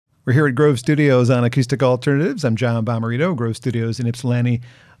We're here at Grove Studios on Acoustic Alternatives. I'm John Bommarito, Grove Studios in Ypsilanti,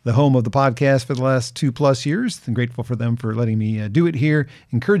 the home of the podcast for the last 2+ years. I'm grateful for them for letting me do it here,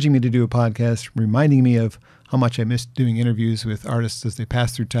 encouraging me to do a podcast, reminding me of how much I missed doing interviews with artists as they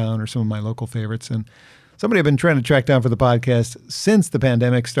pass through town or some of my local favorites. And somebody I've been trying to track down for the podcast since the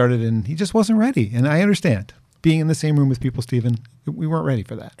pandemic started, and he just wasn't ready. And I understand. Being in the same room with people, Stephen, we weren't ready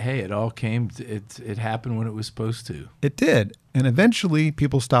for that. Hey, it all came, it happened when it was supposed to. It did. And eventually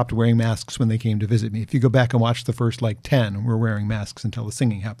people stopped wearing masks when they came to visit me. If you go back and watch the first 10, we're wearing masks until the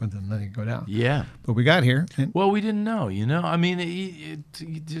singing happened and then you go down. Yeah. But we got here. And well, we didn't know, I mean,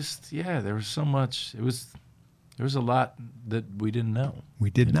 there was so much, there was a lot that we didn't know.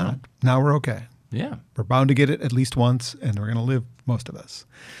 We did not. Now we're okay. Yeah. We're bound to get it at least once, and we're going to live, most of us.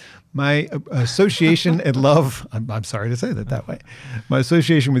 My association and love, I'm sorry to say that way. My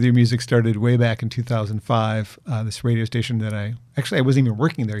association with your music started way back in 2005. This radio station that I wasn't even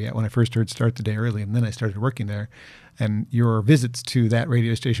working there yet when I first heard Start the Day Early, and then I started working there. And your visits to that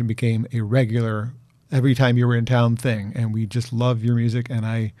radio station became a regular, every time you were in town thing. And we just love your music, and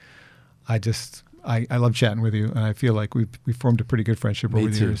I love chatting with you, and I feel like we've formed a pretty good friendship over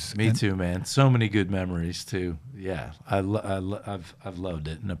the years. Me too, man. So many good memories too. Yeah, I've loved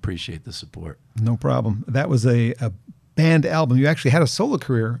it and appreciate the support. No problem. That was a band album. You actually had a solo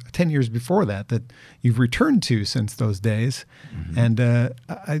career 10 years before that you've returned to since those days, and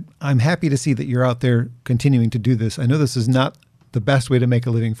I'm happy to see that you're out there continuing to do this. I know this is not the best way to make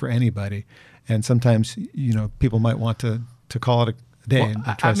a living for anybody, and sometimes people might want to call it a day.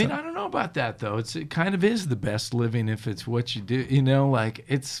 Well, I mean, I don't know about that though. It kind of is the best living if it's what you do.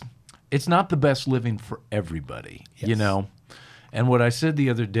 It's not the best living for everybody. Yes. And what I said the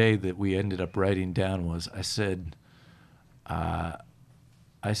other day that we ended up writing down was I said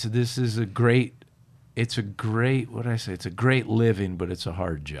this is a great. It's a great. What did I say? It's a great living, but it's a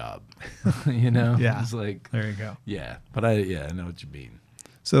hard job. Yeah. It's like there you go. Yeah, but I know what you mean.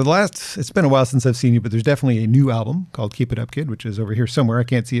 So it's been a while since I've seen you, but there's definitely a new album called Keep It Up, Kid, which is over here somewhere. I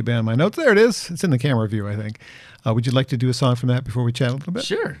can't see it on my notes. There it is. It's in the camera view, I think. Would you like to do a song from that before we chat a little bit?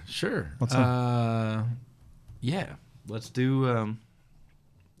 Sure. What song? Yeah. Let's do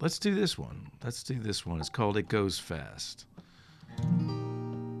this one. It's called It Goes Fast.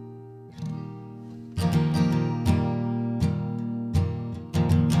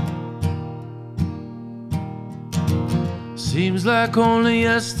 Seems like only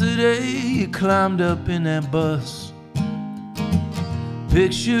yesterday you climbed up in that bus.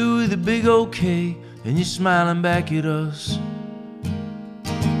 Picture with a big OK and you're smiling back at us.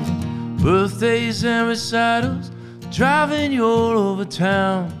 Birthdays and recitals, driving you all over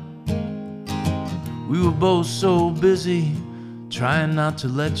town. We were both so busy, trying not to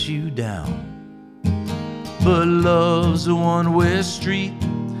let you down. But love's a one-way street,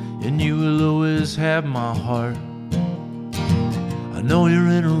 and you will always have my heart. I know you're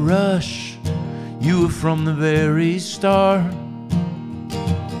in a rush, you were from the very start.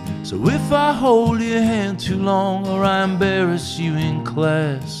 So if I hold your hand too long or I embarrass you in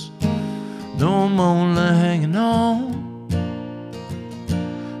class, no, I'm only hanging on,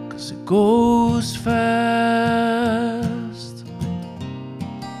 'cause it goes fast.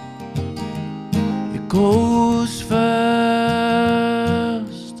 It goes fast.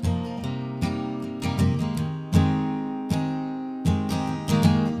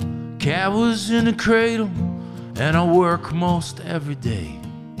 Cat was in a cradle and I work most every day,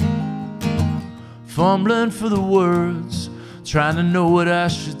 fumbling for the words, trying to know what I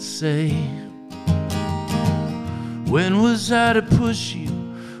should say. When was I to push you?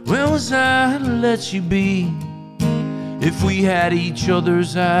 When was I to let you be? If we had each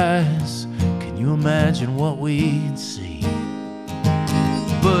other's eyes, can you imagine what we'd see?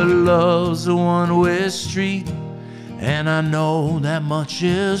 But love's a one-way street, and I know that much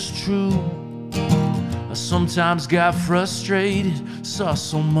is true. I sometimes got frustrated, saw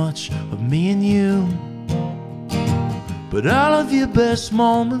so much of me and you. But all of your best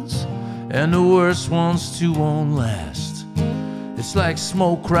moments and the worst ones too won't last. It's like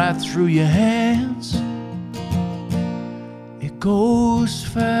smoke right through your hands. It goes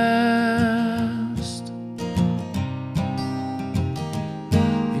fast.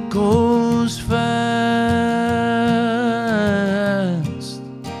 It goes fast.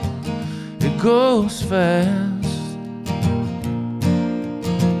 It goes fast.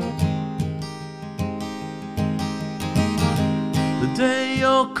 The day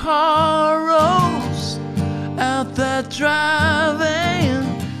your car rolls out that driving,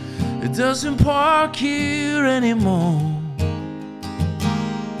 it doesn't park here anymore.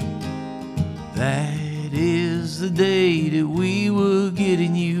 That is the day that we were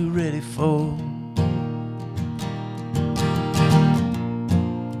getting you ready for.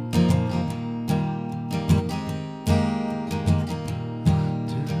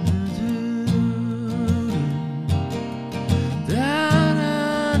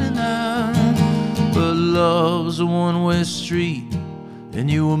 But love's a one-way street,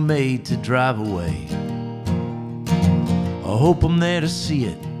 and you were made to drive away. I hope I'm there to see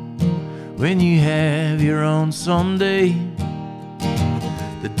it when you have your own someday.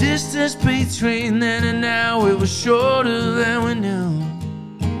 The distance between then and now, it was shorter than we knew.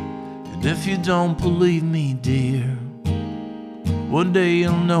 And if you don't believe me, dear, one day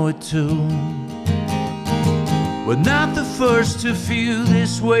you'll know it too. We're not the first to feel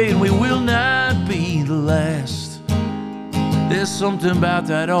this way, and we will not be the last. There's something about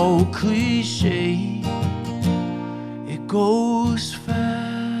that old cliche. It goes fast.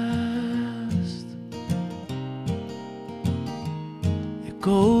 It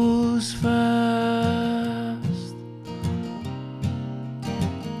goes fast.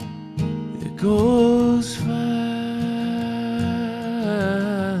 It goes fast.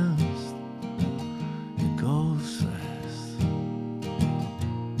 It goes fast.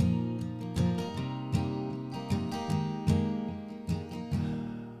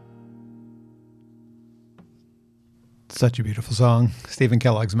 Such a beautiful song. Stephen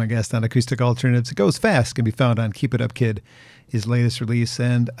Kellogg's my guest on Acoustic Alternatives. It Goes Fast can be found on Keep It Up Kid, his latest release.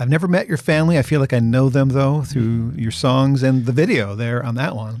 And I've never met your family. I feel like I know them, though, through your songs and the video there on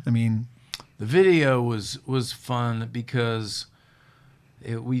that one. I mean, the video was fun because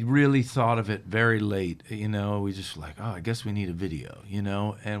we really thought of it very late. You know, we just like, oh, I guess we need a video, you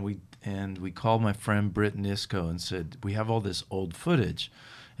know? And we called my friend Britt Nisco and said, we have all this old footage.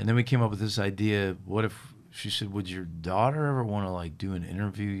 And then we came up with this idea, what if, she said, would your daughter ever want to like do an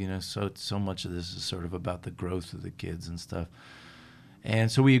interview? You know, so much of this is sort of about the growth of the kids and stuff.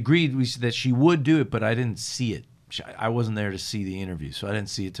 And so we agreed that she would do it, but I didn't see it. I wasn't there to see the interview, so I didn't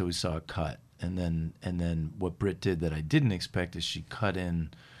see it till we saw a cut. And then what Britt did that I didn't expect is she cut it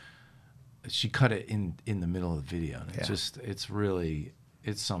in the middle of the video. And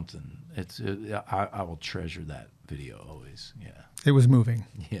it's something. I will treasure that video always. Yeah. it was moving.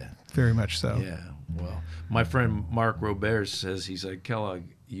 Yeah. Very much so. Yeah. Well, my friend Mark Robert says, he's like, Kellogg,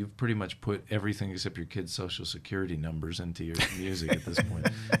 you've pretty much put everything except your kids' social security numbers into your music at this point.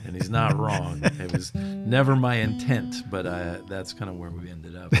 And he's not wrong. It was never my intent, but that's kind of where we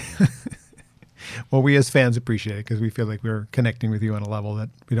ended up. Well, we as fans appreciate it because we feel like we're connecting with you on a level that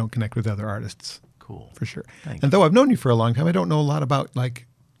we don't connect with other artists. Cool. For sure. Thank and you. though I've known you for a long time, I don't know a lot about like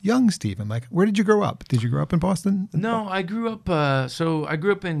young Stephen. Like, where did you grow up? Did you grow up in Boston? No, I grew up. I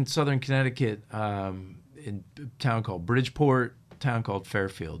grew up in Southern Connecticut, in a town called Bridgeport, a town called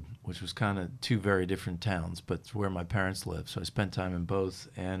Fairfield, which was kind of two very different towns, but it's where my parents lived. So I spent time in both.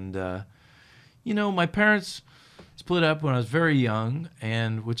 And my parents split up when I was very young,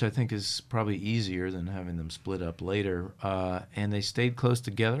 and which I think is probably easier than having them split up later. And they stayed close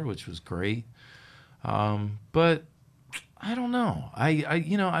together, which was great. But I don't know.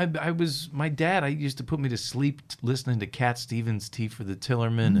 I was my dad. I used to put me to sleep listening to Cat Stevens' "Tea for the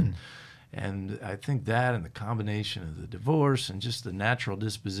Tillerman," and I think that and the combination of the divorce and just the natural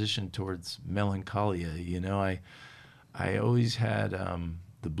disposition towards melancholia. I always had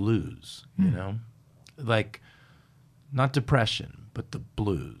the blues. Like not depression, but the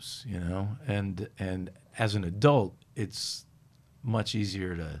blues. And as an adult, it's much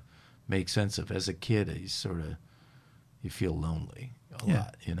easier to make sense of. As a kid, you feel lonely a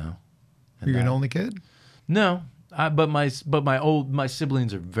lot, And Were you an only kid? No, but my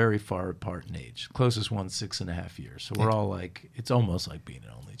siblings are very far apart in age. Closest one's 6.5 years, so we're all like, it's almost like being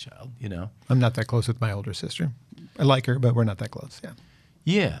an only child, I'm not that close with my older sister. I like her, but we're not that close. Yeah.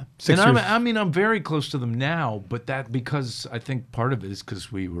 Yeah, 6 and years. I'm very close to them now, but that because I think part of it is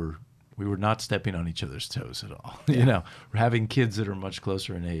because we were not stepping on each other's toes at all. Yeah. We're having kids that are much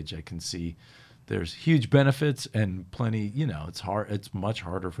closer in age. I can see there's huge benefits and plenty. It's hard. It's much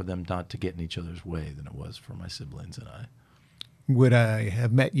harder for them not to get in each other's way than it was for my siblings and I. Would I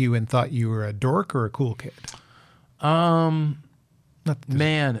have met you and thought you were a dork or a cool kid?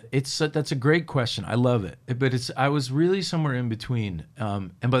 Man, that's a great question. I love it, but I was really somewhere in between.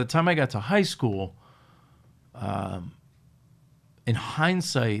 And by the time I got to high school, in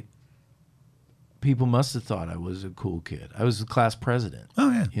hindsight, people must have thought I was a cool kid. I was the class president.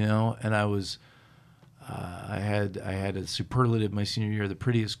 Oh yeah. And I was. I had a superlative my senior year, the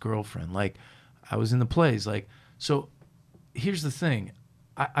prettiest girlfriend. Like, I was in the plays. Like, so here's the thing.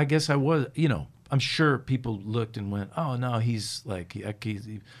 I guess I was. I'm sure people looked and went, "Oh no, he's like,"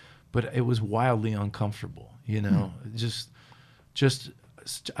 but it was wildly uncomfortable. Just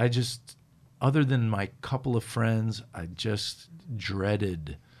I just, other than my couple of friends, I just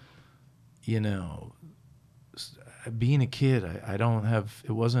dreaded, being a kid. I don't have,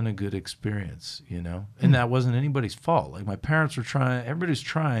 it wasn't a good experience, and that wasn't anybody's fault. Like my parents were trying, everybody's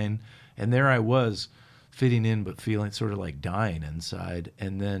trying, and there I was fitting in, but feeling sort of like dying inside.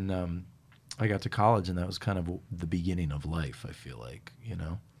 And then I got to college, and that was kind of the beginning of life, I feel like,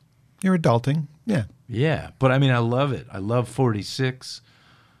 You're adulting. Yeah. Yeah. But I mean, I love it. I love 46.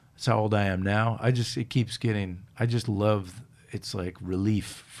 That's how old I am now. It keeps getting, I just love, it's like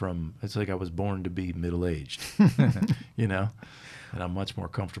relief from, it's like I was born to be middle-aged, And I'm much more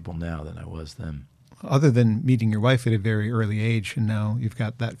comfortable now than I was then. Other than meeting your wife at a very early age, and now you've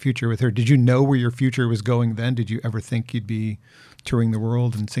got that future with her, did you know where your future was going then? Did you ever think you'd be touring the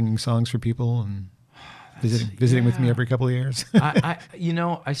world and singing songs for people and visiting with me every couple of years?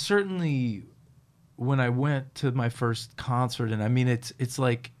 I certainly, when I went to my first concert, and I mean, it's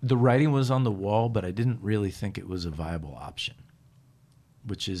like the writing was on the wall, but I didn't really think it was a viable option,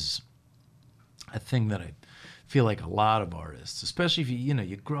 which is a thing that I feel like a lot of artists, especially if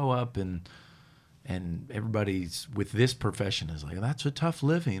you grow up and everybody's with this profession is like, that's a tough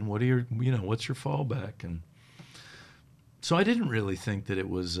living. What are your, what's your fallback? And so I didn't really think that it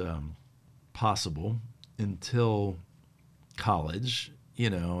was possible until college,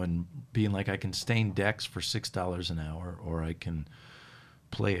 and being like, I can stain decks for $6 an hour, or I can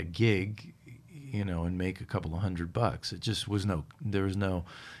play a gig, and make a couple of $100. It just was there was no,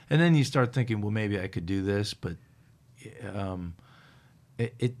 and then you start thinking, well, maybe I could do this, but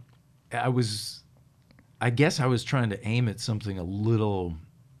I guess I was trying to aim at something a little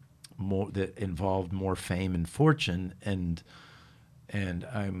more that involved more fame and fortune, and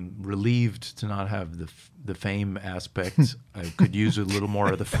I'm relieved to not have the fame aspect. I could use a little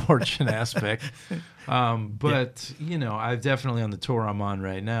more of the fortune aspect. But I definitely, on the tour I'm on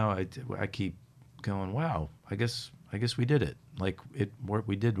right now, I keep going, wow, I guess we did it. Like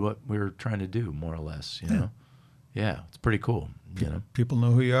we did what we were trying to do, more or less. Yeah, it's pretty cool. People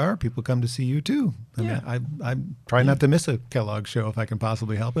know who you are. People come to see you too. I mean, I try not to miss a Kellogg show if I can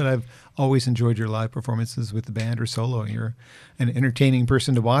possibly help it. I've always enjoyed your live performances with the band or solo. You're an entertaining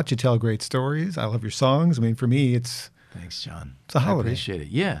person to watch. You tell great stories. I love your songs. I mean, for me, thanks, John. It's a holiday. I appreciate it.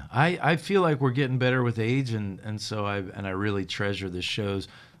 Yeah, I feel like we're getting better with age, and so I really treasure the shows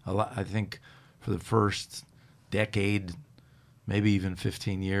a lot. I think for the first decade, maybe even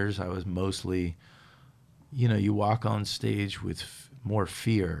 15 years, I was mostly, you walk on stage with more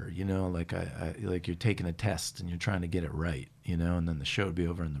fear, like like you're taking a test and you're trying to get it right, and then the show would be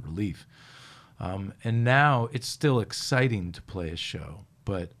over in the relief. And now it's still exciting to play a show,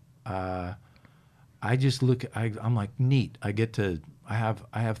 but I just I'm like, neat. I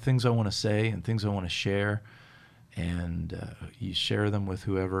have things I want to say and things I want to share, and you share them with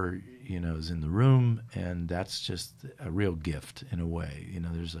whoever is in the room, and that's just a real gift in a way.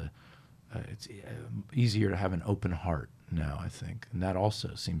 It's easier to have an open heart now, I think, and that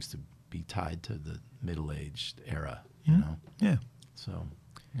also seems to be tied to the middle-aged era. Yeah. So,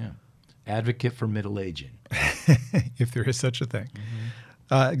 yeah, advocate for middle aging, if there is such a thing.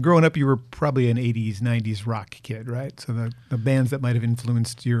 Mm-hmm. Growing up, you were probably an 80s, 90s rock kid, right? So the bands that might have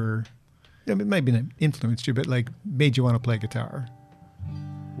influenced it might be influenced you, but like made you want to play guitar.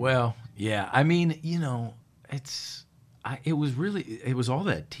 Well, yeah. I mean, it was all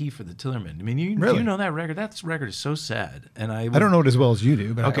that Tea for the Tillerman. I mean, you know that record? That record is so sad. And I don't know it as well as you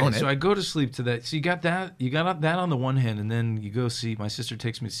do, but okay, I own it. So I go to sleep to that. So you got that on the one hand, and then you go see, my sister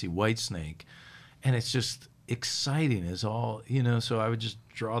takes me to see Whitesnake, and it's just exciting as all, so I would just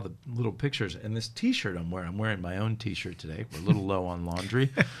draw the little pictures. And this T-shirt I'm wearing my own T-shirt today. We're a little low on laundry.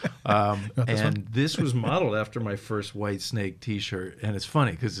 And this was modeled after my first Whitesnake T-shirt. And it's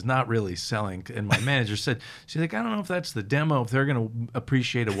funny because it's not really selling. And my manager said, she's like, I don't know if that's the demo, if they're going to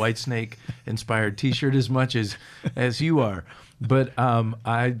appreciate a Whitesnake inspired T-shirt as much as you are. But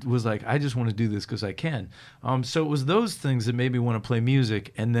I was like, I just want to do this because I can. So it was those things that made me want to play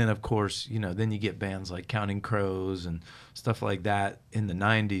music. And then, of course, then you get bands like Counting Crows and stuff like that in the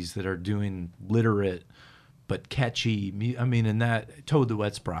 90s that are doing literate but catchy. I mean, and that Toad the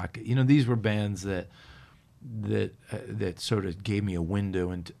Wet Sprocket. These were bands that sort of gave me a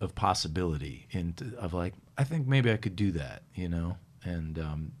window of possibility of like, I think maybe I could do that,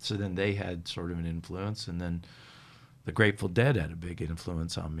 And so then they had sort of an influence, and then the Grateful Dead had a big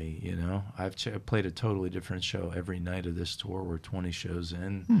influence on me, I've played a totally different show every night of this tour. We're 20 shows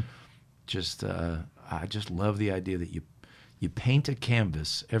in. I just love the idea that you paint a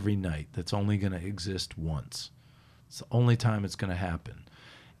canvas every night that's only going to exist once. It's the only time it's going to happen.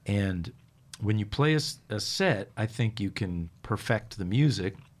 And when you play a set, I think you can perfect the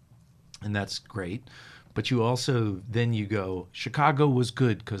music, and that's great. But you also, then you go, Chicago was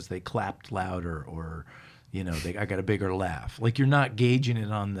good because they clapped louder, or, you know, I got a bigger laugh. Like, you're not gauging it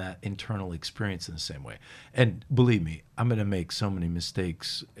on that internal experience in the same way. And believe me, I'm going to make so many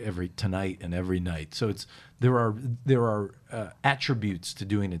mistakes tonight and every night. So there are attributes to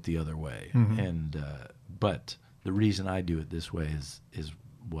doing it the other way. And but the reason I do it this way is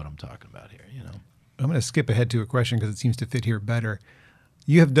what I'm talking about here, you know. I'm going to skip ahead to a question because it seems to fit here better.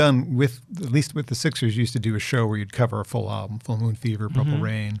 You have done, at least with the Sixers, you used to do a show where you'd cover a full album, Full Moon Fever, Purple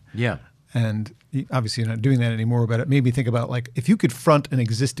Rain. Yeah. And obviously you're not doing that anymore, but it made me think about, like, if you could front an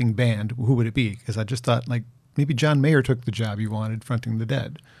existing band, who would it be? Because I just thought, like, maybe John Mayer took the job you wanted, fronting the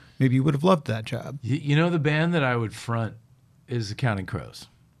Dead. Maybe you would have loved that job. You know, the band that I would front is the Counting Crows.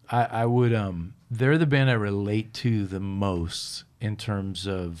 I would, they're the band I relate to the most in terms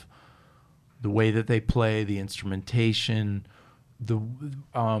of the way that they play, the instrumentation.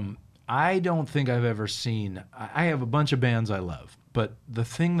 I don't think I've ever seen, I have a bunch of bands I love, but the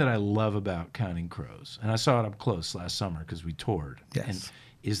thing that I love about Counting Crows, and I saw it up close last summer because we toured, and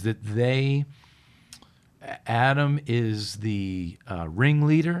is that Adam is the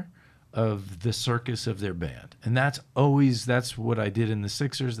ringleader of the circus of their band. And that's what I did in the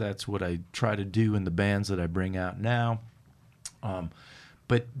Sixers. That's what I try to do in the bands that I bring out now.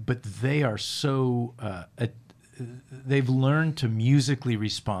 But they are so, they've learned to musically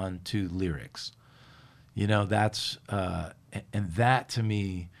respond to lyrics. You know, and that to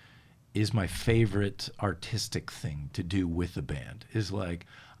me is my favorite artistic thing to do with the band, is like,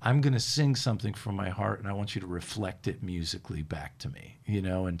 I'm going to sing something from my heart, and I want you to reflect it musically back to me, you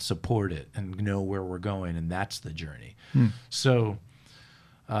know, and support it and know where we're going, and that's the journey. So,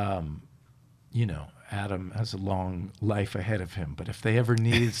 you know, Adam has a long life ahead of him, but if they ever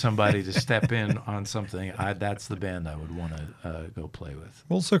needed somebody to step in on something, that's the band I would want to go play with.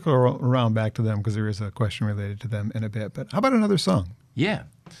 We'll circle around back to them because there is a question related to them in a bit, but how about another song? Yeah.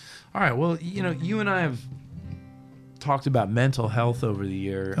 All right. Well, you know, you and I have talked about mental health over the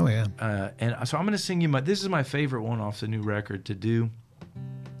year. Oh, yeah. And so I'm going to sing you this is my favorite one off the new record to do.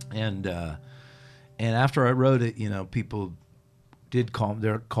 And after I wrote it, you know, people did call,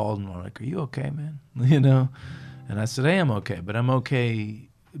 they called and were like, "Are you okay, man?" You know? And I said, "I am okay, but I'm okay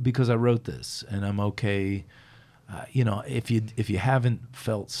because I wrote this, and I'm okay." You know, if you haven't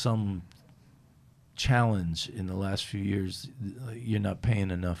felt some challenge in the last few years, you're not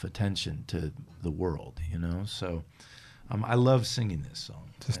paying enough attention to the world, you know? So I love singing this song.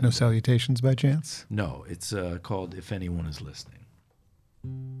 Is this No Salutations by chance? No, it's called If Anyone Is Listening.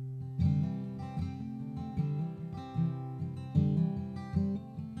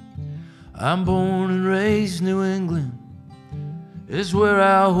 I'm born and raised New England, is where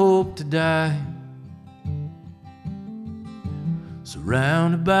I hope to die.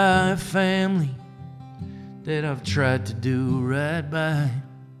 Surrounded by a family that I've tried to do right by.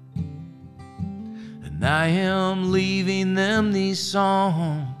 And I am leaving them these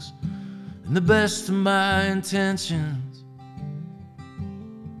songs in the best of my intentions.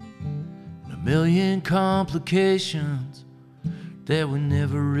 And a million complications that we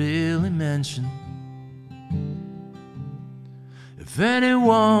never really mentioned. If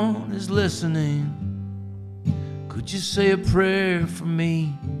anyone is listening, could you say a prayer for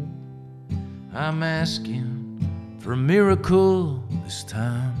me? I'm asking for a miracle this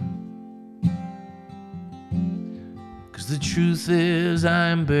time. 'Cause the truth is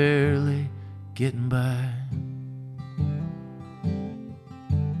I'm barely getting by.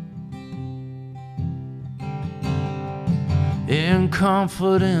 In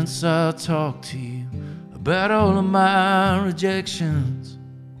confidence I'll talk to you about all of my rejections.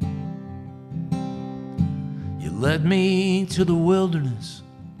 You led me to the wilderness,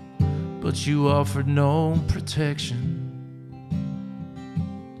 but you offered no protection.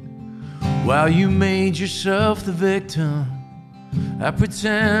 While you made yourself the victim, I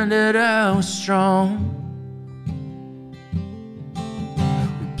pretended I was strong.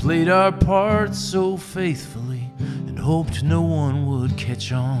 We played our parts so faithfully and hoped no one would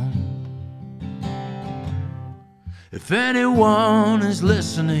catch on. If anyone is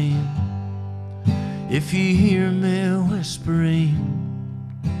listening, if you hear me whispering,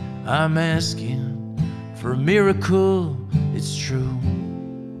 I'm asking for a miracle, it's true.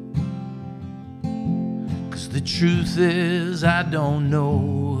 'Cause the truth is I don't know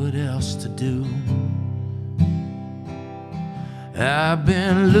what else to do. I've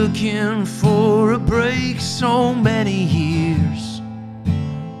been looking for a break so many years.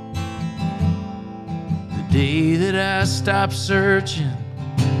 The day that I stop searching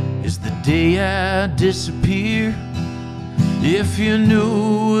is the day I disappear. If you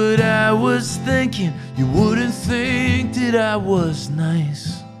knew what I was thinking, you wouldn't think that I was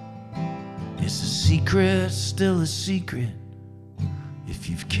nice. It's a secret, still a secret, if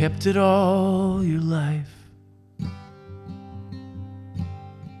you've kept it all your life.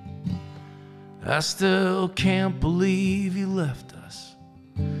 I still can't believe you left us.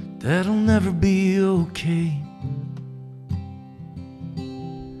 That'll never be okay.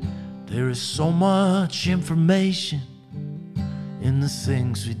 There is so much information in the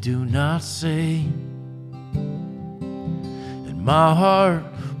things we do not say. And my heart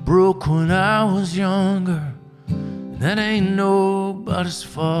broke when I was younger, and that ain't nobody's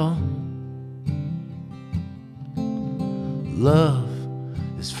fault. Love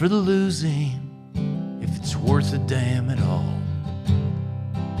is for the losing, if it's worth a damn at all.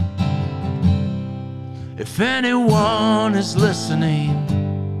 If anyone is listening,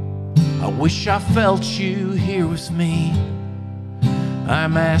 I wish I felt you here with me.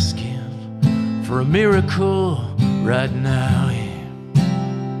 I'm asking for a miracle right now, yeah.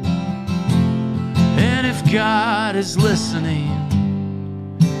 And if God is listening,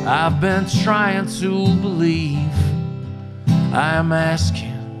 I've been trying to believe. I'm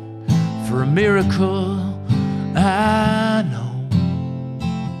asking for a miracle, I know.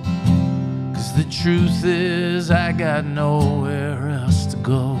 'Cause the truth is I got nowhere else to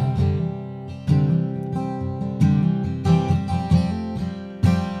go.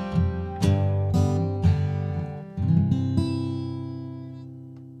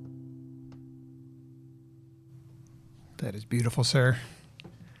 That is beautiful, sir.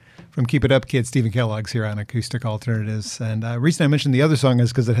 From Keep It Up Kid, Stephen Kellogg's here on Acoustic Alternatives. And the reason I mentioned the other song is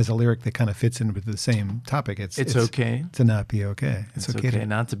because it has a lyric that kind of fits in with the same topic. It's okay to not be okay. It's okay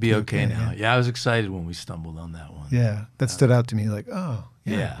not to be okay now. Yeah, I was excited when we stumbled on that one. Yeah, that stood out to me like, oh.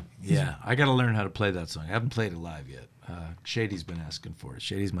 Yeah. I got to learn how to play that song. I haven't played it live yet. Shady's been asking for it.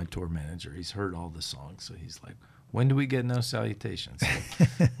 Shady's my tour manager. He's heard all the songs, so he's like, when do we get No Salutations? So,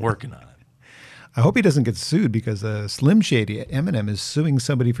 working on it. I hope he doesn't get sued because Slim Shady, Eminem, is suing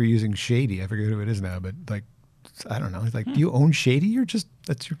somebody for using Shady. I forget who it is now, but like, I don't know. He's like, do you own Shady? You're just,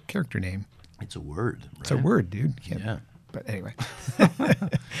 that's your character name. It's a word, right? It's a word, dude. Yeah. But anyway.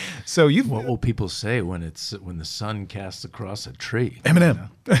 So what will people say when the sun casts across a tree? Eminem.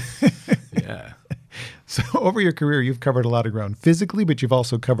 You know? Yeah. So over your career, you've covered a lot of ground physically, but you've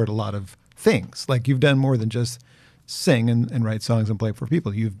also covered a lot of things. Like you've done more than just sing and write songs and play for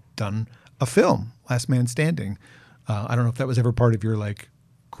people. You've done a film, Last Man Standing. I don't know if that was ever part of your like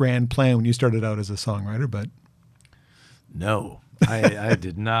grand plan when you started out as a songwriter, but no, I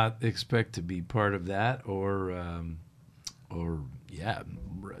did not expect to be part of that or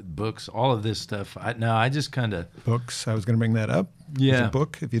books, all of this stuff. I just kind of books. I was going to bring that up. Yeah, there's a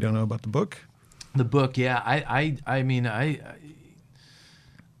book. If you don't know about the book, yeah. I mean,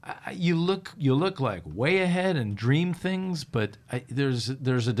 you look like way ahead and dream things, but there's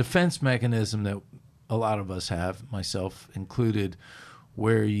a defense mechanism that a lot of us have, myself included,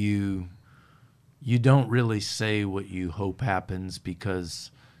 where you don't really say what you hope happens,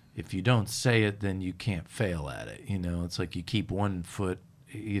 because if you don't say it, then you can't fail at it. You know, it's like you keep one foot.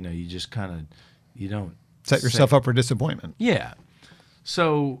 You know, you just kind of you don't set yourself up for disappointment. Yeah,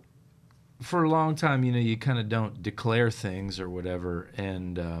 so. For a long time, you know, you kind of don't declare things or whatever,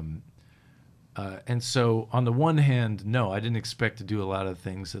 and so on the one hand, no, I didn't expect to do a lot of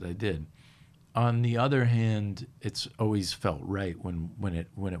things that I did. On the other hand, it's always felt right when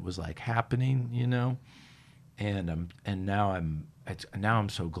it was like happening, you know, and now I'm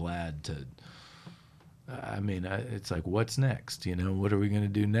so glad to. I mean, it's like, what's next? You know, what are we going to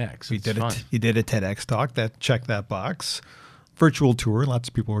do next? You did a Tedx Talk that checked that box. Virtual tour. Lots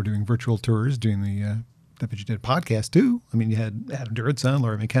of people were doing virtual tours, doing but you did a podcast too. I mean, you had Adam Duritz on,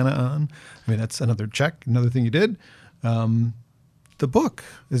 Laura McKenna on. I mean, that's another thing you did. The book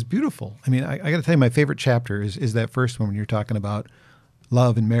is beautiful. I mean, I got to tell you, my favorite chapter is that first one when you're talking about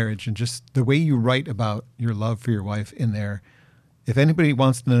love and marriage and just the way you write about your love for your wife in there. If anybody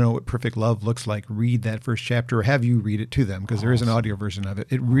wants to know what perfect love looks like, read that first chapter or have you read it to them, because there is an audio version of it.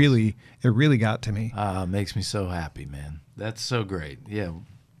 It really got to me. It makes me so happy, man. That's so great. Yeah.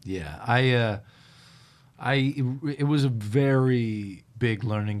 It was a very big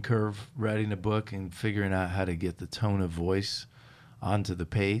learning curve writing a book and figuring out how to get the tone of voice onto the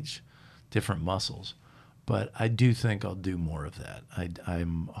page, different muscles. But I do think I'll do more of that.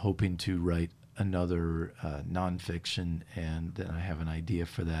 I'm hoping to write another nonfiction, and then I have an idea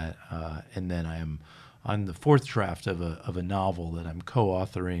for that. And then I am on the fourth draft of a novel that I'm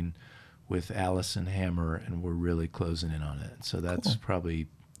co-authoring with Allison Hammer, and we're really closing in on it. So that's probably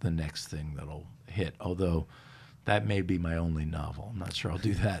the next thing that'll hit. Although that may be my only novel. I'm not sure I'll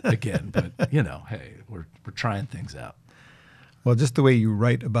do that again. But you know, hey, we're trying things out. Well, just the way you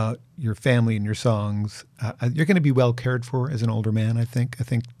write about your family and your songs, you're going to be well cared for as an older man, I think. I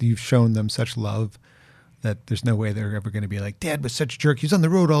think you've shown them such love that there's no way they're ever going to be like, Dad was such a jerk. He's on the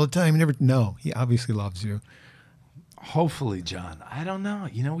road all the time. No, he obviously loves you. Hopefully, John. I don't know.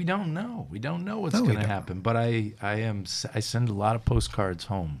 You know, we don't know. We don't know what's going to happen. But I send a lot of postcards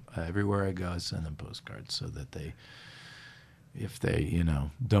home. Everywhere I go, I send them postcards so that if they, you know,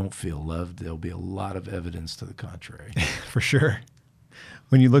 don't feel loved, there'll be a lot of evidence to the contrary. For sure.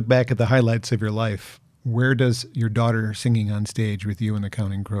 When you look back at the highlights of your life, where does your daughter singing on stage with you and the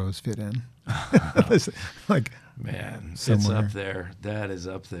Counting Crows fit in? Like, man, somewhere. It's up there. That is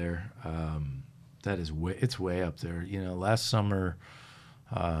up there. It's way up there. You know, last summer,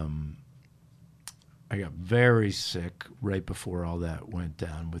 I got very sick right before all that went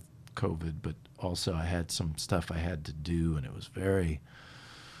down with COVID, but also I had some stuff I had to do, and it was it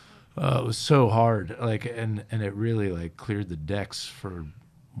was so hard. Like, and it really like cleared the decks for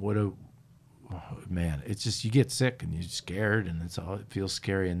man. It's just, you get sick and you're scared, and it feels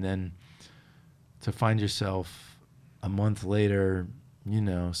scary, and then to find yourself a month later, you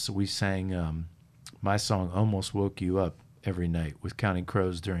know. So we sang my song "Almost Woke You Up" every night with Counting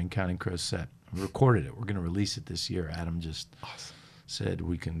Crows during Counting Crows set. We recorded it. We're going to release it this year. Adam just said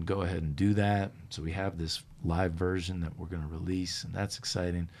we can go ahead and do that. So we have this live version that we're going to release, and that's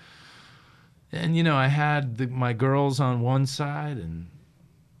exciting. And, you know, I had my girls on one side and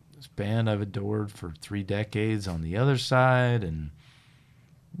this band I've adored for 3 decades on the other side. And,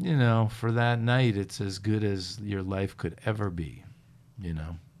 you know, for that night, it's as good as your life could ever be. You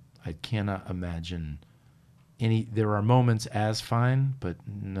know, I cannot imagine there are moments as fine, but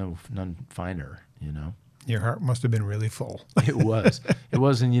none finer, you know. Your heart must have been really full. It was.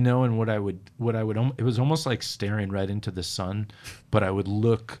 And you know, and it was almost like staring right into the sun, but I would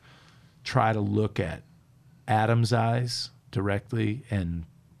try to look at Adam's eyes directly and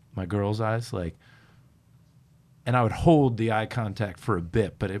my girl's eyes, like, and I would hold the eye contact for a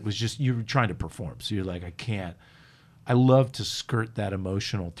bit, but it was just, you were trying to perform. So you're like, I love to skirt that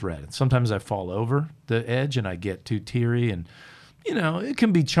emotional thread. And sometimes I fall over the edge and I get too teary, and you know, it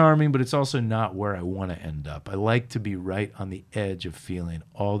can be charming, but it's also not where I want to end up. I like to be right on the edge of feeling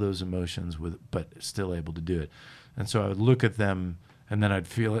all those emotions but still able to do it. And so I would look at them, and then I'd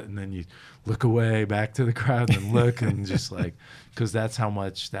feel it, and then you look away back to the crowd and look, and just like, because that's how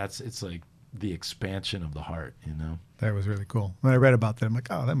much it's like the expansion of the heart, you know? That was really cool. When I read about that, I'm like,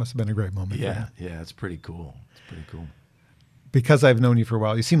 oh, that must have been a great moment. Yeah, it's pretty cool. It's pretty cool. Because I've known you for a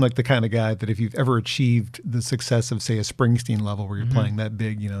while, you seem like the kind of guy that if you've ever achieved the success of, say, a Springsteen level where you're playing that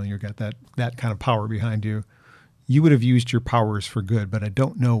big, you know, you've got that kind of power behind you, you would have used your powers for good. But I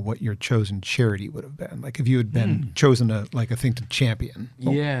don't know what your chosen charity would have been. Like if you had been chosen to champion.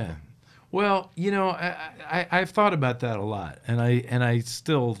 Yeah. Well, you know, I've thought about that a lot, and I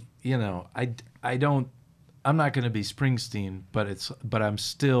still, you know, I'm not going to be Springsteen, but I'm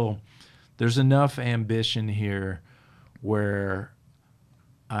still, there's enough ambition here where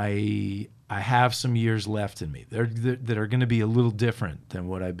I have some years left in me that are going to be a little different than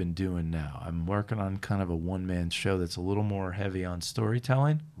what I've been doing now. I'm working on kind of a one-man show that's a little more heavy on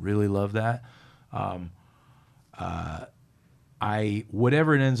storytelling. Really love that.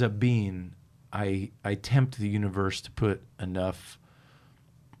 Whatever it ends up being, I tempt the universe to put enough,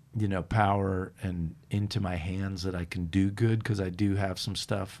 you know, power and into my hands that I can do good, because I do have some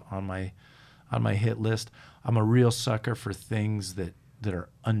stuff on my hit list. I'm a real sucker for things that are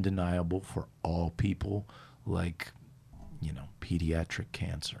undeniable for all people, like, you know, pediatric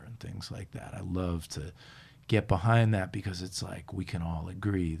cancer and things like that. I love to get behind that, because it's like we can all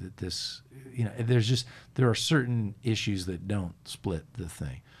agree that this, you know, there are certain issues that don't split the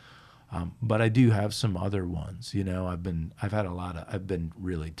thing. But I do have some other ones, you know. I've been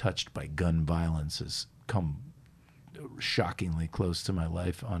really touched by gun violence, has come shockingly close to my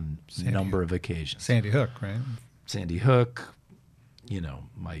life on a number of occasions. Sandy Hook, right? Sandy Hook, you know,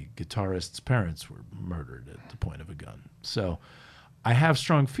 my guitarist's parents were murdered at the point of a gun. So I have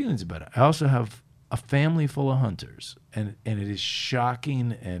strong feelings about it. I also have a family full of hunters, and it is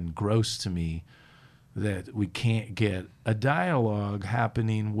shocking and gross to me that we can't get a dialogue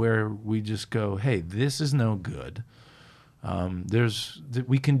happening where we just go, hey, this is no good.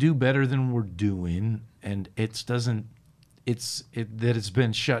 We can do better than we're doing, and it's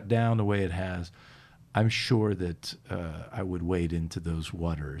been shut down the way it has. I'm sure that I would wade into those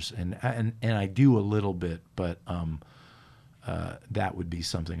waters, and I do a little bit, but that would be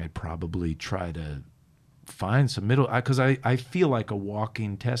something I'd probably try to find some middle, because I feel like a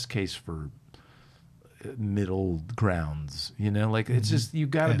walking test case for middle grounds, like it's just, you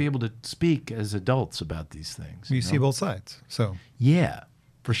got to be able to speak as adults about these things. You see both sides. So yeah,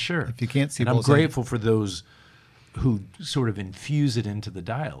 for sure. If you can't see and both I'm grateful for those who sort of infuse it into the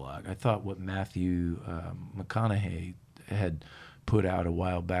dialogue. I thought what Matthew McConaughey had put out a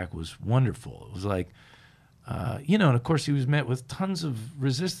while back was wonderful. It was like, and of course he was met with tons of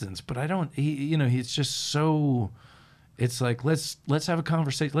resistance, but he's just so, it's like, let's have a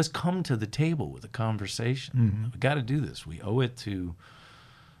conversation. Let's come to the table with a conversation. We got to do this. We owe it to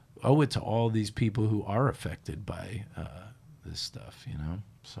all these people who are affected by this stuff,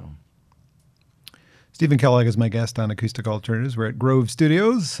 so. Stephen Kellogg is my guest on Acoustic Alternatives. We're at Grove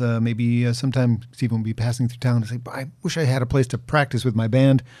Studios. Maybe sometime Stephen will be passing through town and say, I wish I had a place to practice with my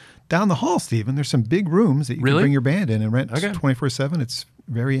band. Down the hall, Stephen, there's some big rooms that you can bring your band in and rent 24/7. It's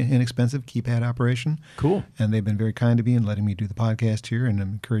very inexpensive, keypad operation. Cool. And they've been very kind to me and letting me do the podcast here and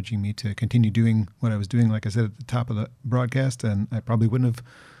encouraging me to continue doing what I was doing, like I said at the top of the broadcast. And I probably wouldn't have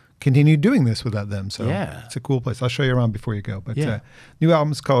continued doing this without them. So it's a cool place. I'll show you around before you go. But new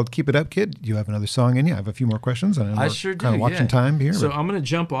album is called Keep It Up, Kid. You have another song in you. I have a few more questions. I sure do. Kind of watching time here. So I'm going to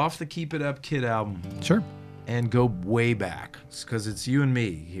jump off the Keep It Up, Kid album. Sure. And go way back, because it's you and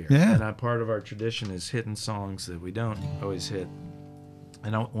me here. Yeah. And part of our tradition is hitting songs that we don't always hit.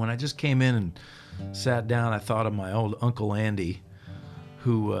 And when I just came in and sat down, I thought of my old Uncle Andy,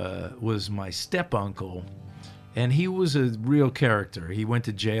 who was my step-uncle. And he was a real character. He went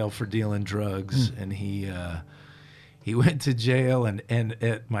to jail for dealing drugs, and he went to jail. And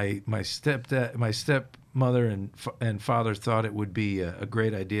my stepmother and father thought it would be a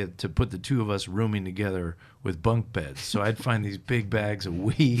great idea to put the two of us rooming together with bunk beds. So I'd find these big bags of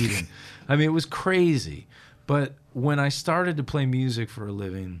weed. And, it was crazy. But when I started to play music for a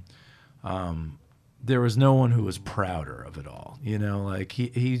living, there was no one who was prouder of it all. Like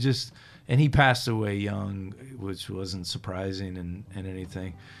he just. And he passed away young, which wasn't surprising and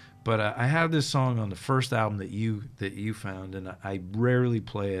anything. But I have this song on the first album that you found, and I rarely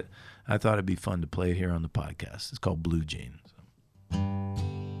play it. I thought it'd be fun to play it here on the podcast. It's called Blue Jean. I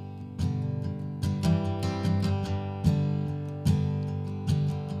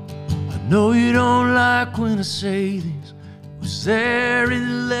know you don't like when I say this. Was there in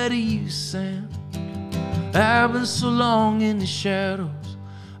the letter you sent? I've been so long in the shadows.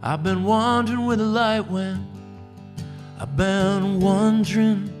 I've been wondering where the light went. I've been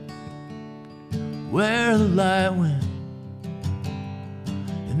wondering where the light went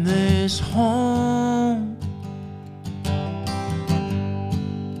in this home.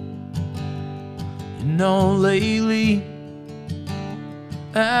 Lately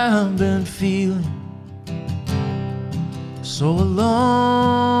I've been feeling so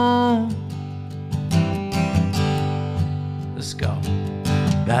alone. Let's go.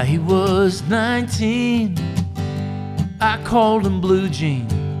 Now he was 19, I called him Blue Jean.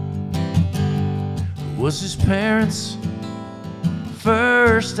 It was his parents'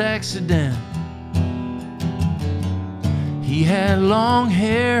 first accident. He had long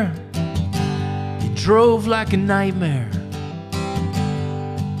hair, he drove like a nightmare,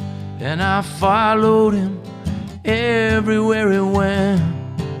 and I followed him everywhere he went.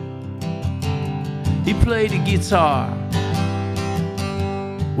 He played the guitar,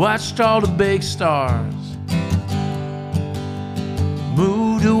 watched all the big stars,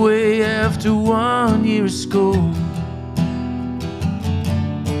 moved away after 1 year of school,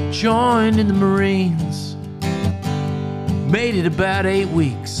 joined in the Marines, made it about 8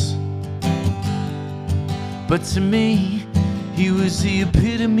 weeks. But to me, he was the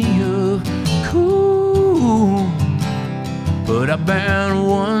epitome of cool. But I've been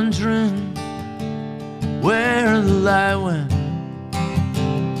wondering where the light went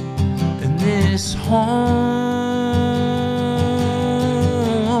in this home.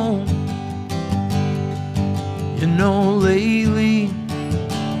 Lately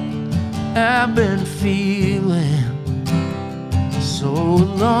I've been feeling so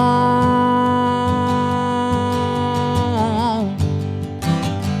alone.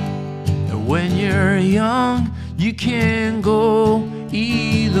 And when you're young, you can go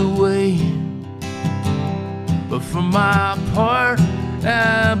either way. But for my part,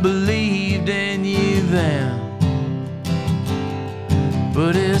 I believed in you then.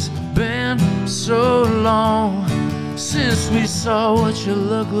 But it's been so long since we saw what you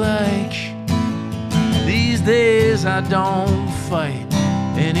look like. These days I don't fight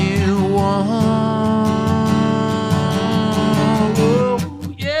anyone. Oh,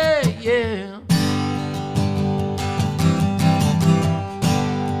 yeah, yeah.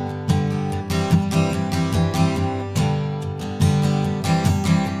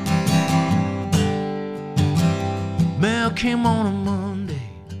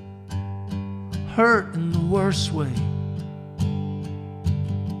 hurt in the worst way.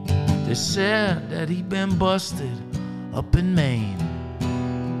 They said that he'd been busted up in Maine.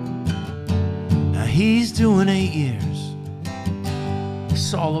 Now he's doing 8 years.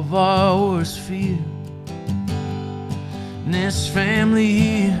 It's all of our worst fear. And this family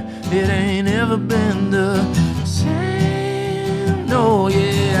here, it ain't ever been the same. No,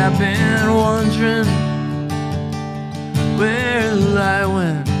 yeah, I've been wondering where the light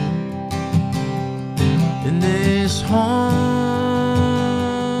went in this home.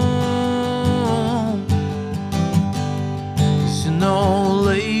 'Cause you know,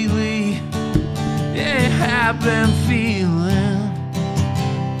 lately, yeah, I've been feeling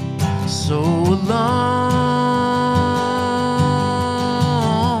so alone,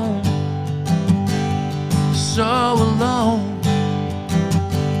 so alone,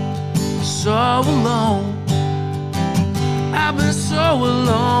 so alone. I've been so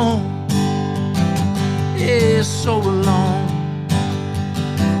alone, yeah, so alone.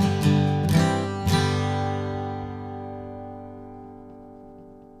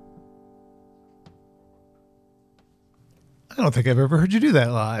 I don't think I've ever heard you do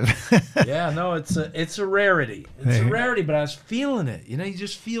that live. Yeah, no, it's a rarity. It's a rarity, but I was feeling it. You know, you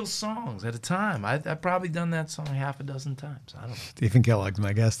just feel songs at a time. I've probably done that song half a dozen times. I don't know. Stephen Kellogg's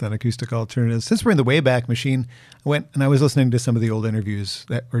my guest on Acoustic Alternatives. Since we're in the Wayback Machine, I went and I was listening to some of the old interviews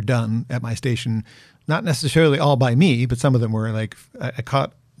that were done at my station, not necessarily all by me, but some of them were like, I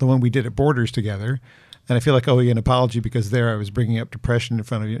caught the one we did at Borders together. And I feel like I owe you an apology because there I was bringing up depression in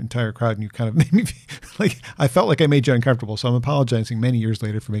front of the entire crowd, and you kind of made me feel like I felt like I made you uncomfortable. So I'm apologizing many years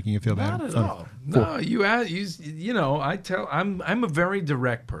later for making you feel bad. Not at all. No, you know, I'm a very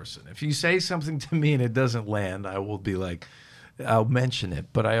direct person. If you say something to me and it doesn't land, I will be like, I'll mention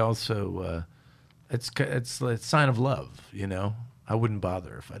it. But I also, it's a sign of love. You know, I wouldn't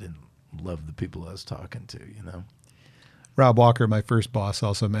bother if I didn't love the people I was talking to. You know. Rob Walker, my first boss,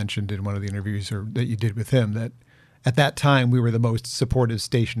 also mentioned in one of the interviews that you did with him that at that time we were the most supportive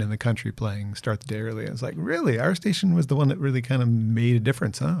station in the country playing Start the Day Early. I was like, really? Our station was the one that really kind of made a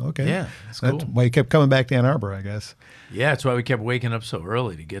difference, huh? Okay. Yeah, that's cool. That's why you kept coming back to Ann Arbor, I guess. Yeah, that's why we kept waking up so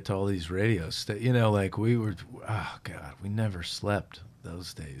early to get to all these radios. You know, like we were, oh, God, we never slept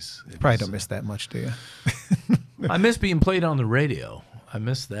those days. Probably don't miss that much, do you? I miss being played on the radio. I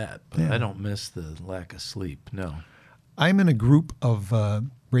miss that, but Yeah. I don't miss the lack of sleep, no. I'm in a group of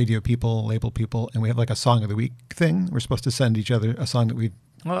radio people, label people, and we have like a Song of the Week thing. We're supposed to send each other a song that we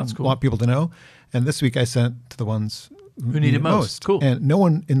that's cool. want people to know. And this week I sent to the ones Who need it most. Cool. And no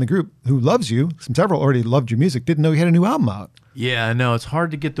one in the group who loves you, several already loved your music, didn't know you had a new album out. Yeah, I know. It's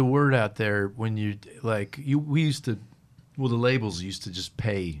hard to get the word out there when you, we used to, well, the labels used to just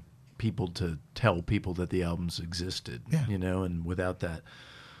pay people to tell people that the albums existed, Yeah. you know, and without that,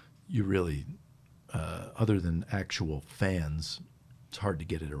 you really, other than actual fans, it's hard to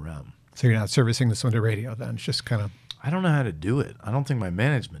get it around. So you're not servicing this on the radio then? It's just kind of... I don't know how to do it. I don't think my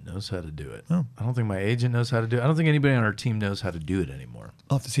management knows how to do it. Oh. I don't think my agent knows how to do it. I don't think anybody on our team knows how to do it anymore.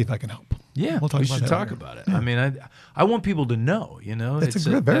 I'll have to see if I can help. Yeah, we'll talk we about should that talk later. about it. Yeah. I mean, I want people to know, you know. It's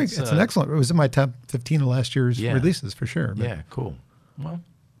an excellent. It was in my top 15 of last year's releases for sure. But. Yeah, cool. Well,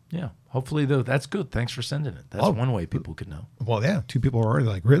 yeah. Hopefully, though, that's good. Thanks for sending it. That's one way people could know. Well, yeah. 2 people were already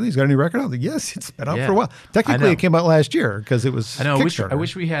like, really? He's got a new record out? I was like, yes, it's been out Yeah. for a while. Technically, it came out last year because it was I know. Kickstarter. I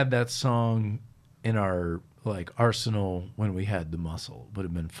wish we had that song in our arsenal when we had the muscle. Would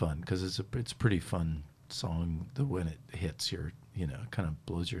have been fun because it's a pretty fun song. When it hits your, you know, kind of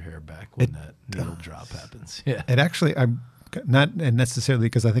blows your hair back when that needle drop happens. Yeah. It actually, I'm not necessarily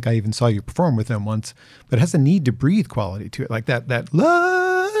because I think I even saw you perform with them once, but it has a need to breathe quality to it, like that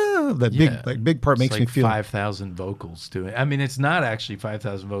love, that big part makes me feel 5,000 vocals to it. I mean, it's not actually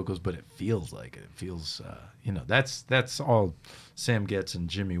 5,000 vocals, but it feels like it. It feels, you know, that's all Sam Getz and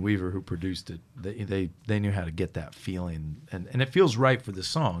Jimmy Weaver who produced it. They knew how to get that feeling, and it feels right for the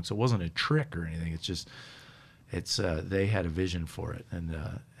song. So it wasn't a trick or anything. It's just they had a vision for it, and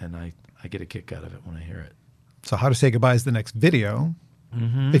I get a kick out of it when I hear it. So How to Say Goodbye is the next video.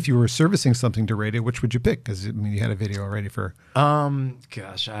 Mm-hmm. If you were servicing something to radio, which would you pick? Because I mean, you had a video already for.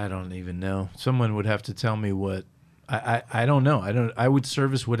 Gosh, I don't even know. Someone would have to tell me what. I don't know. I would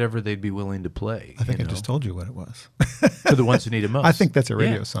service whatever they'd be willing to play. I think I just told you what it was. For the ones who need it most. I think that's a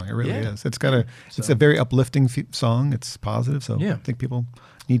radio song. It really is. It's got it's a very uplifting song. It's positive. So I think people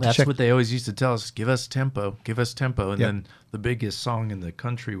need to check. That's what they always used to tell us. Give us tempo. And then the biggest song in the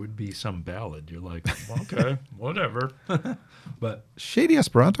country would be some ballad. You're like, okay, whatever. But Shady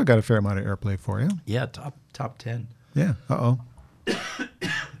Esperanto got a fair amount of airplay for you. Yeah, top 10. Yeah.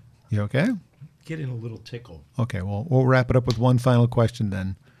 You okay? Getting a little tickle. Okay, well, we'll wrap it up with one final question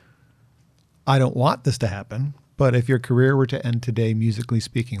then. I don't want this to happen, but if your career were to end today, musically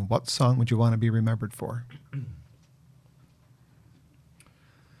speaking, what song would you want to be remembered for?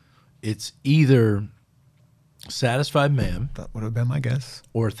 It's either Satisfied Man That would have been my guess.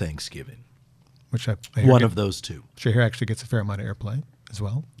 or Thanksgiving. Which I One of those two. which I hear actually gets a fair amount of airplay as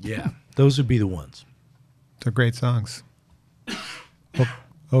well. Yeah, those would be the ones. They're great songs.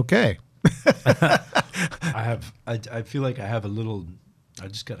 Okay. I feel like I have a little. I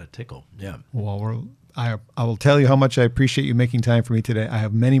just got a tickle. Yeah. Well, I will tell you how much I appreciate you making time for me today. I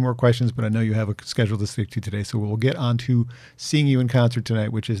have many more questions, but I know you have a schedule to stick to today, so we'll get on to seeing you in concert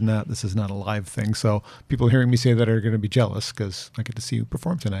tonight, which is not. This is not a live thing, so people hearing me say that are going to be jealous because I get to see you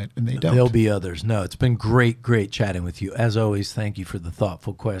perform tonight, and they don't. There'll be others. No, it's been great chatting with you. As always, thank you for the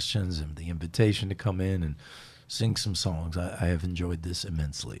thoughtful questions and the invitation to come in and sing some songs. I have enjoyed this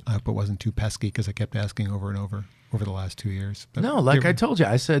immensely. I hope it wasn't too pesky because I kept asking over and over the last 2 years. But no, like I told you,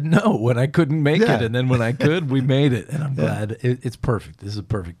 I said no when I couldn't make Yeah. it, and then when I could, we made it, and I'm glad. It's perfect. This is a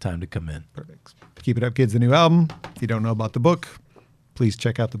perfect time to come in. Perfect. Keep It Up, Kids, the new album. If you don't know about the book, please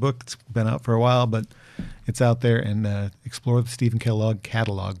check out the book. It's been out for a while, but it's out there, and explore the Stephen Kellogg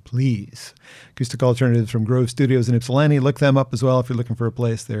catalog, please. Acoustic Alternatives from Grove Studios in Ypsilanti. Look them up as well if you're looking for a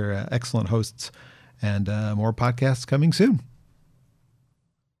place. They're excellent hosts, and more podcasts coming soon.